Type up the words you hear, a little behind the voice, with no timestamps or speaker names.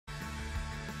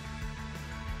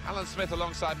Alan Smith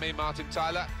alongside me, Martin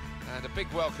Tyler, and a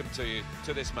big welcome to you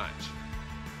to this match.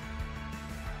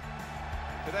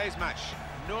 Today's match,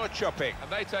 Norrkoping,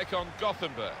 and they take on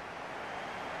Goteborg.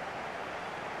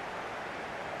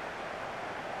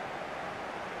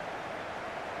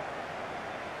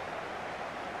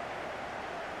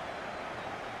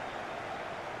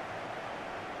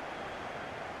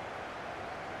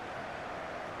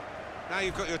 Now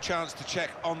you've got your chance to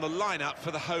check on the lineup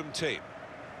for the home team.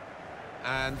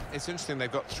 And it's interesting,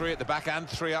 they've got 3 at the back and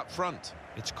 3 up front.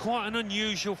 It's quite an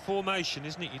unusual formation,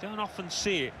 isn't it? You don't often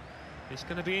see it. It's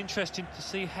going to be interesting to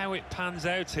see how it pans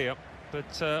out here.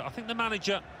 But I think the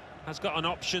manager has got an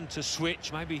option to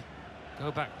switch, maybe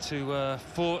go back to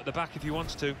 4 at the back if he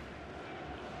wants to.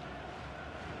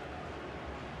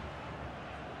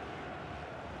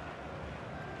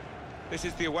 This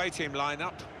is the away team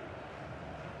lineup.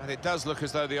 And it does look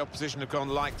as though the opposition have gone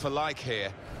like for like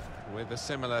here, with a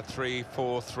similar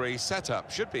 3-4-3 setup.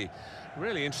 Should be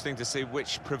really interesting to see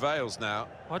which prevails now.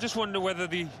 I just wonder whether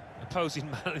the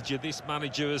opposing manager, this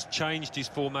manager, has changed his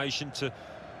formation to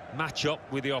match up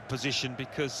with the opposition,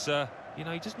 because, you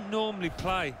know, he doesn't normally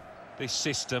play this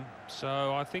system.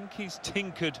 So I think he's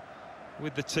tinkered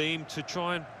with the team to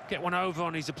try and get one over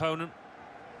on his opponent.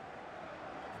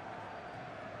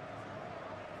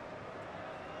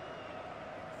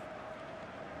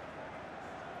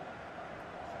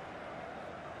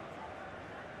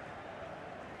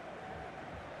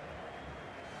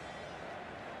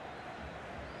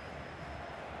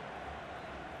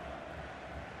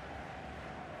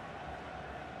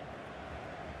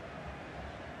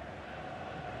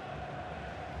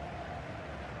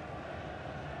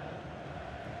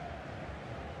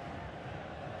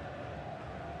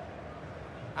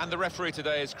 And the referee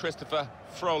today is Christopher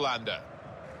Frolander.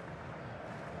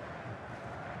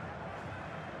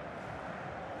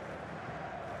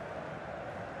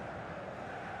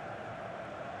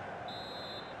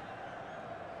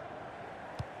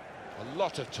 A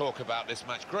lot of talk about this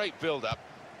match. Great build-up.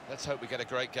 Let's hope we get a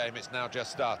great game. It's now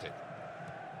just started.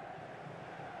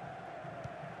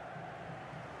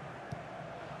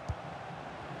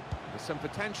 There's some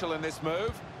potential in this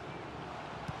move.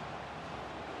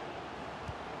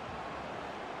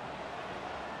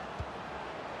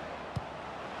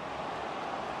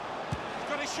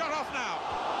 Shot off now.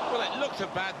 Well, it looked a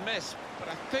bad miss, but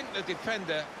I think the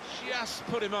defender just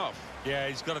put him off. Yeah,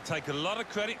 he's got to take a lot of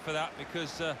credit for that,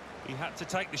 because he had to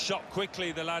take the shot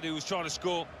quickly, the lad who was trying to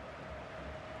score.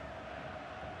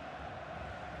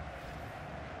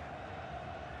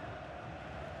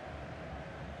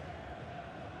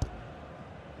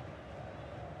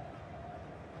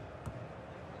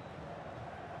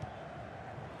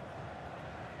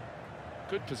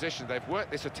 Good position. They've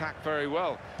worked this attack very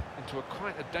well into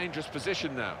quite a dangerous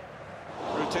position now.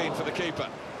 Routine for the keeper.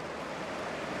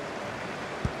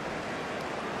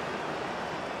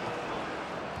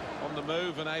 On the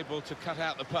move and able to cut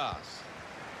out the pass.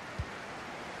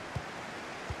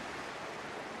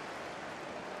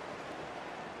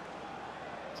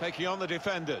 Taking on the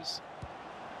defenders.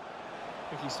 I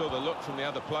think he saw the look from the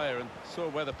other player and saw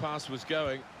where the pass was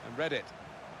going and read it.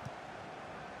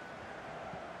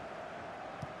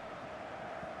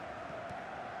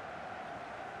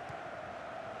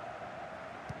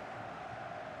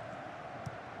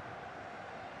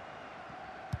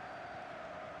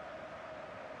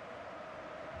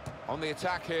 On the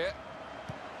attack here.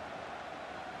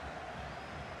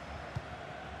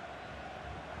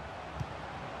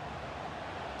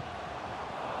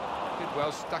 Did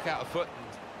well, stuck out a foot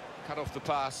and cut off the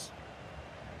pass.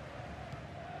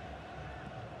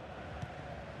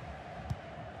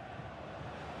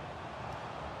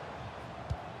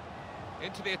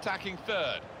 Into the attacking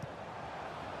third.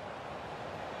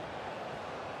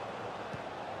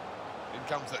 In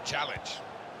comes the challenge.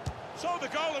 Saw the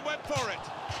goal and went for it.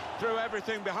 Threw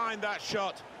everything behind that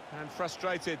shot and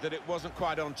frustrated that it wasn't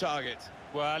quite on target.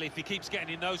 Well, if he keeps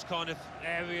getting in those kind of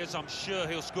areas, I'm sure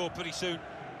he'll score pretty soon.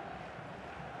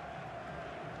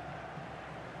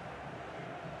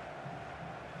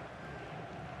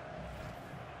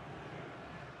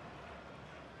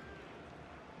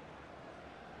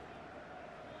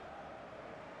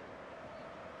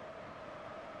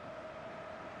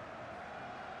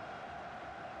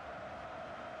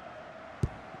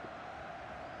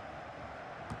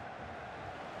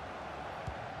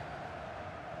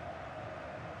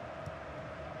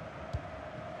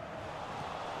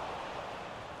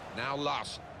 Now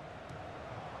Larson.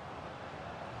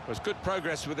 There's good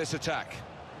progress with this attack.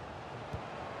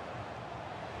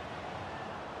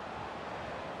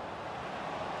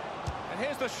 And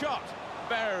here's the shot.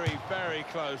 very, very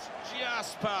close,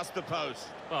 just past the post.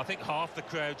 Well, I think half the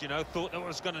crowd, you know, thought that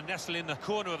was going to nestle in the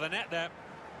corner of the net there.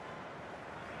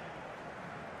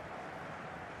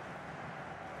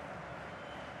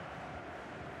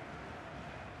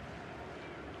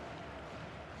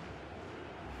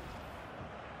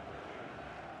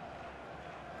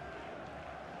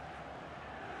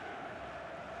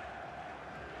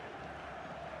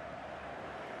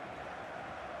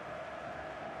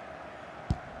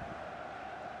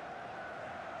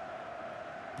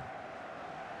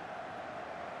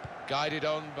 Guided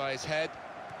on by his head,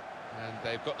 and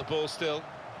they've got the ball still.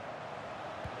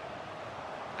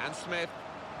 And Smith.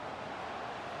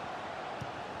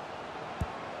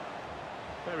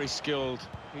 Very skilled.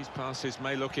 These passes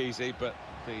may look easy, but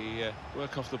the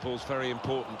work off the ball is very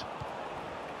important.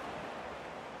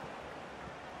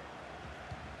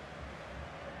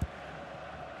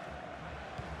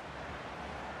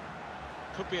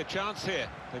 Could be a chance here.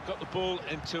 They've got the ball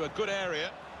into a good area.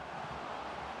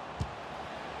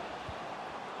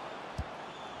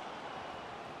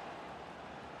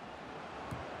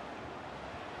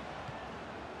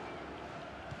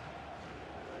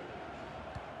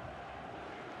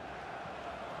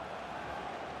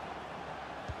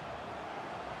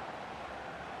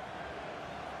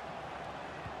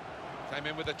 Came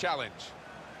in with a challenge.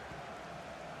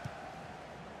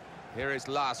 Here is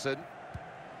Larsen.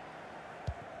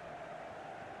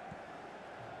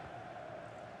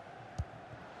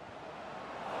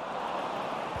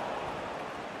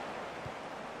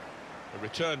 A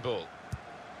return ball.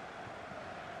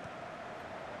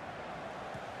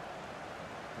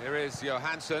 Here is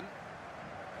Johansson.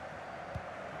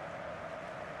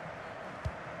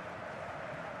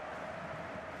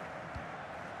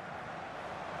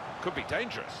 Could be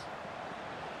dangerous.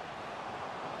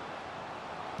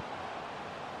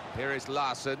 Here is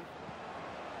Larsen.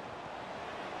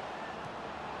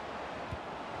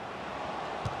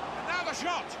 And now the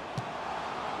shot!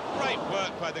 Great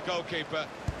work by the goalkeeper.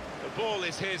 The ball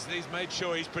is his and he's made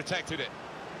sure he's protected it.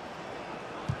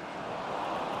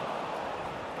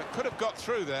 They could have got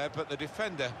through there, but the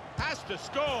defender has to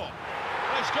score.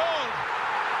 They scored!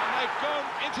 And they've gone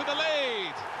into the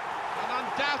lead. And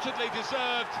undoubtedly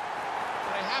deserved.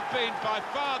 They have been by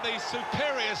far the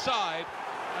superior side,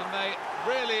 and they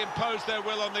really imposed their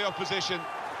will on the opposition.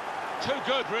 Too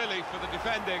good, really, for the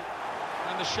defending,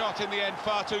 and the shot in the end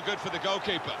far too good for the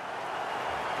goalkeeper.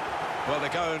 Well, they're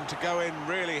going to go in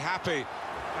really happy,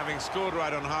 having scored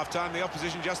right on half-time. The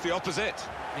opposition just the opposite.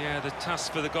 Yeah, the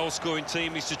task for the goal-scoring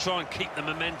team is to try and keep the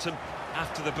momentum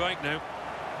after the break now.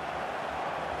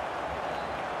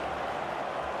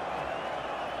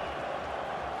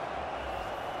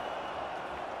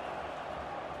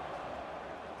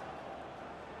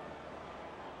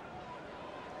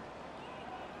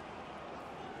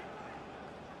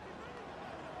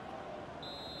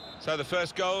 So the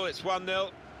first goal, it's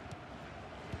 1-0.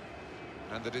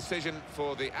 And the decision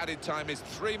for the added time is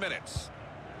 3 minutes.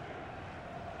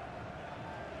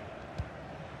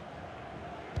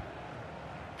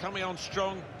 Coming on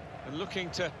strong and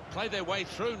looking to play their way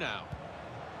through now.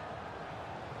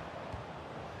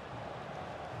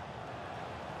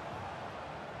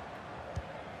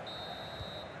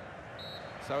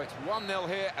 So it's 1-0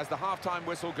 here as the half-time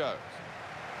whistle goes.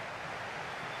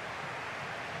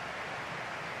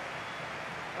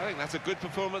 I think that's a good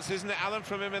performance, isn't it, Alan,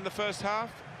 from him in the first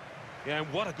half? Yeah,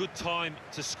 and what a good time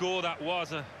to score that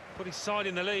was. Put his side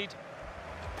in the lead.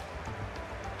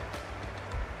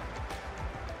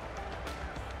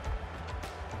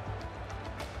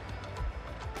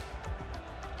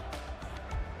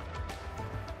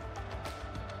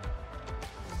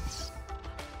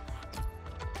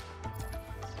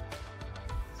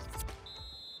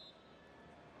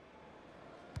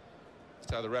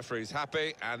 So the referee's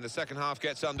happy, and the second half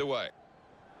gets underway.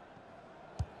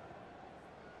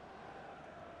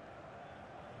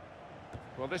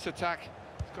 Well, this attack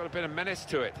has got a bit of menace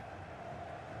to it.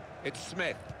 It's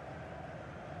Smith.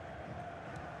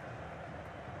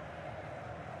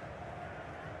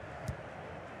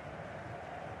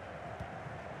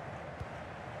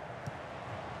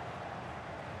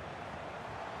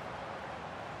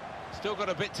 Still got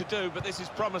a bit to do, but this is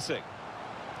promising.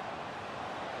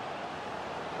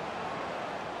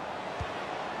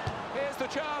 Here's the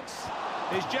chance.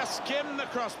 He's just skimmed the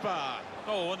crossbar.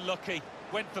 Oh, unlucky.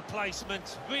 Went for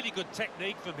placement. Really good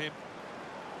technique from him.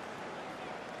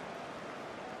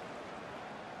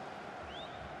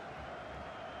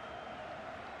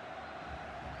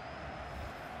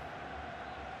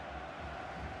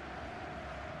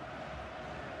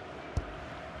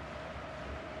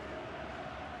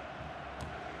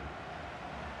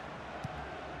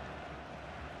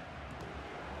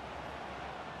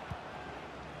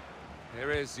 Here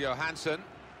is Johansson.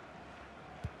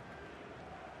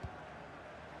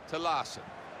 To Larsson.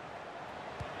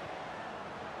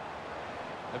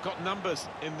 They've got numbers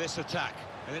in this attack,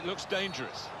 and it looks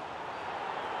dangerous.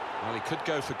 Well, he could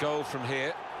go for goal from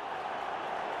here.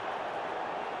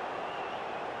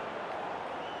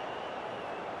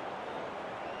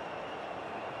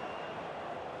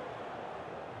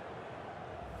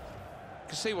 You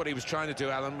can see what he was trying to do,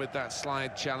 Alan, with that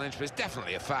slide challenge, but it's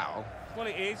definitely a foul. Well,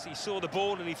 it is. He saw the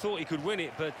ball and he thought he could win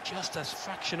it, but just a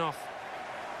fraction off.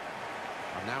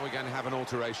 And now we're going to have an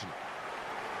alteration.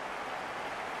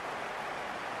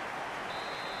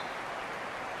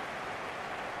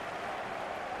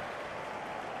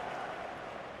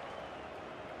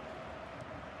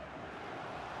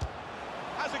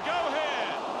 Has a go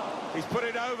here. He's put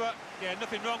it over. Yeah,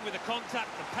 nothing wrong with the contact,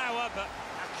 the power, but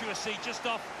accuracy just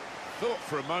off. Thought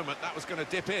for a moment that was going to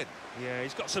dip in. Yeah,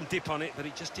 he's got some dip on it, but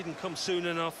it just didn't come soon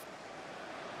enough.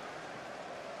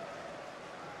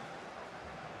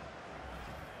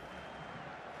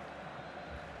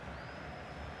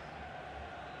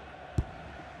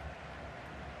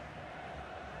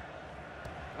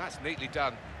 That's neatly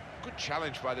done. Good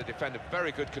challenge by the defender.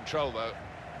 Very good control, though.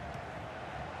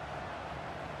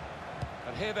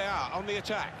 And here they are on the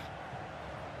attack.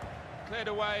 Cleared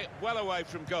away, well away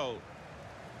from goal.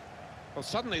 Well,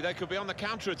 suddenly they could be on the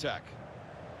counter-attack.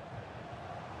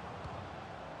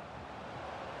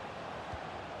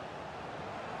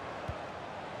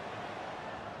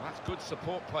 That's good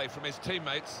support play from his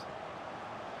teammates.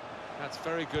 That's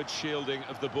very good shielding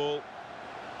of the ball.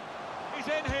 He's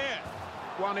in here.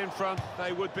 One in front.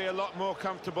 They would be a lot more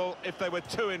comfortable if they were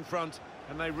two in front,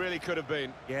 and they really could have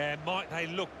been. Yeah, might they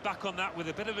look back on that with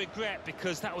a bit of regret,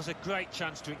 because that was a great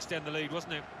chance to extend the lead,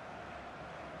 wasn't it?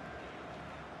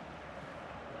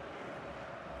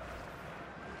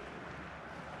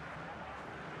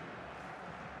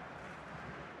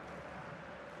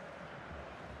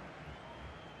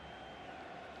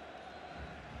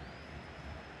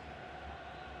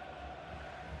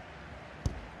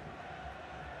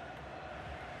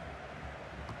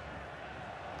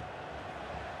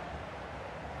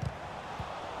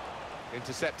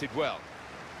 Intercepted well.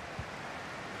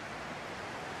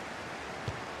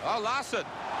 Oh, Larsson.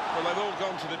 Well, they've all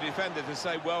gone to the defender to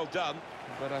say well done,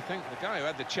 but I think the guy who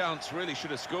had the chance really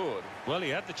should have scored. Well, he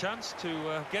had the chance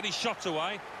to get his shot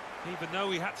away, even though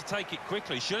he had to take it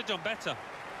quickly. Should have done better.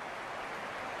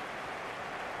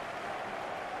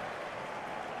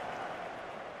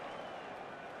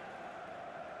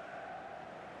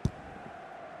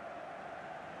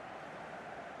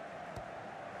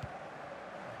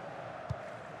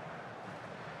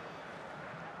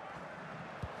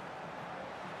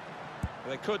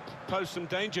 They could pose some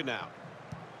danger now.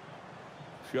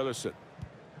 Fjollerson.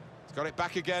 He's got it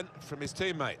back again from his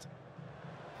teammate.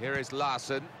 Here is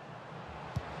Larsson.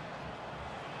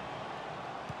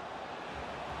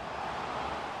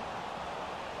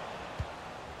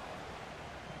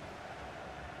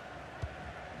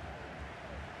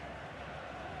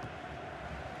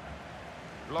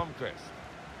 Blomqvist.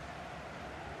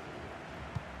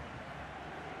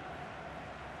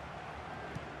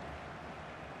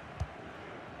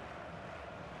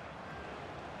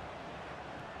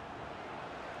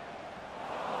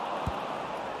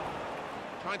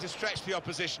 Trying to stretch the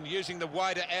opposition, using the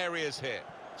wider areas here.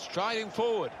 Striding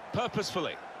forward,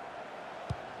 purposefully.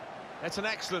 That's an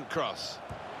excellent cross.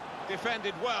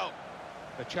 Defended well.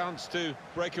 A chance to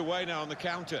break away now on the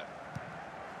counter.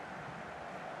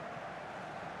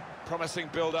 Promising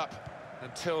build-up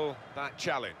until that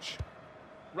challenge.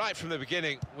 Right from the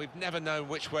beginning, we've never known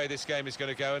which way this game is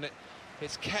going to go, and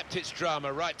it's kept its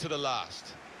drama right to the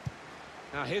last.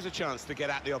 Now here's a chance to get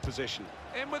at the opposition.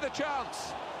 In with a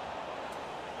chance.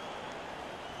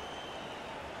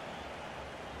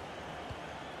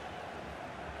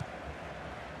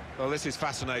 Well, this is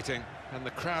fascinating, and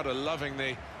the crowd are loving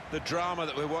the drama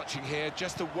that we're watching here.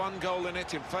 Just the one goal in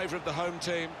it in favour of the home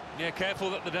team. Yeah,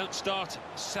 careful that they don't start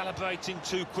celebrating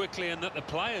too quickly and that the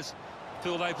players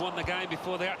feel they've won the game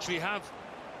before they actually have.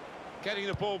 Getting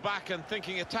the ball back and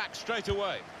thinking attack straight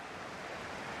away.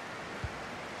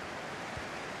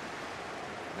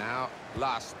 Now,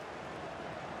 Larsson.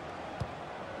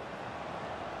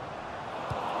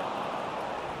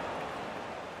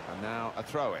 And now a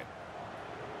throw-in.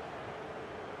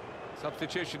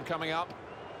 Substitution coming up.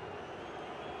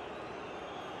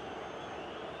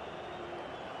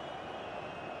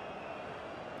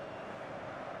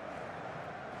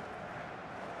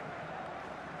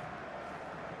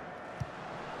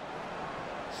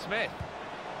 Smith.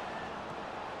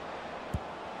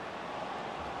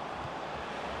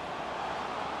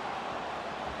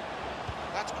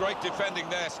 That's great defending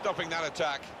there, stopping that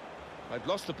attack. They've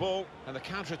lost the ball, and the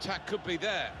counter-attack could be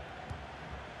there.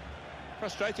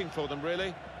 Frustrating for them,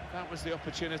 really. That was the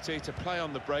opportunity to play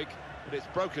on the break, but it's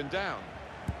broken down.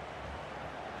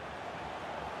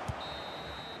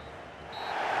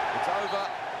 It's over,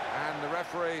 and the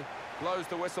referee blows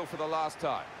the whistle for the last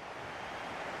time.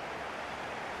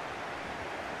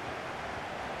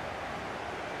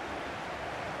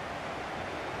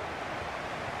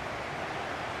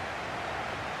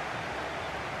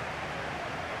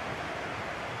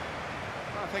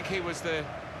 I think he was the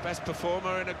best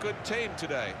performer in a good team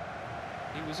today.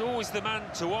 He was always the man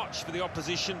to watch for the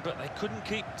opposition, but they couldn't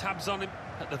keep tabs on him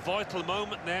at the vital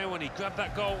moment now when he grabbed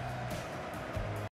that goal.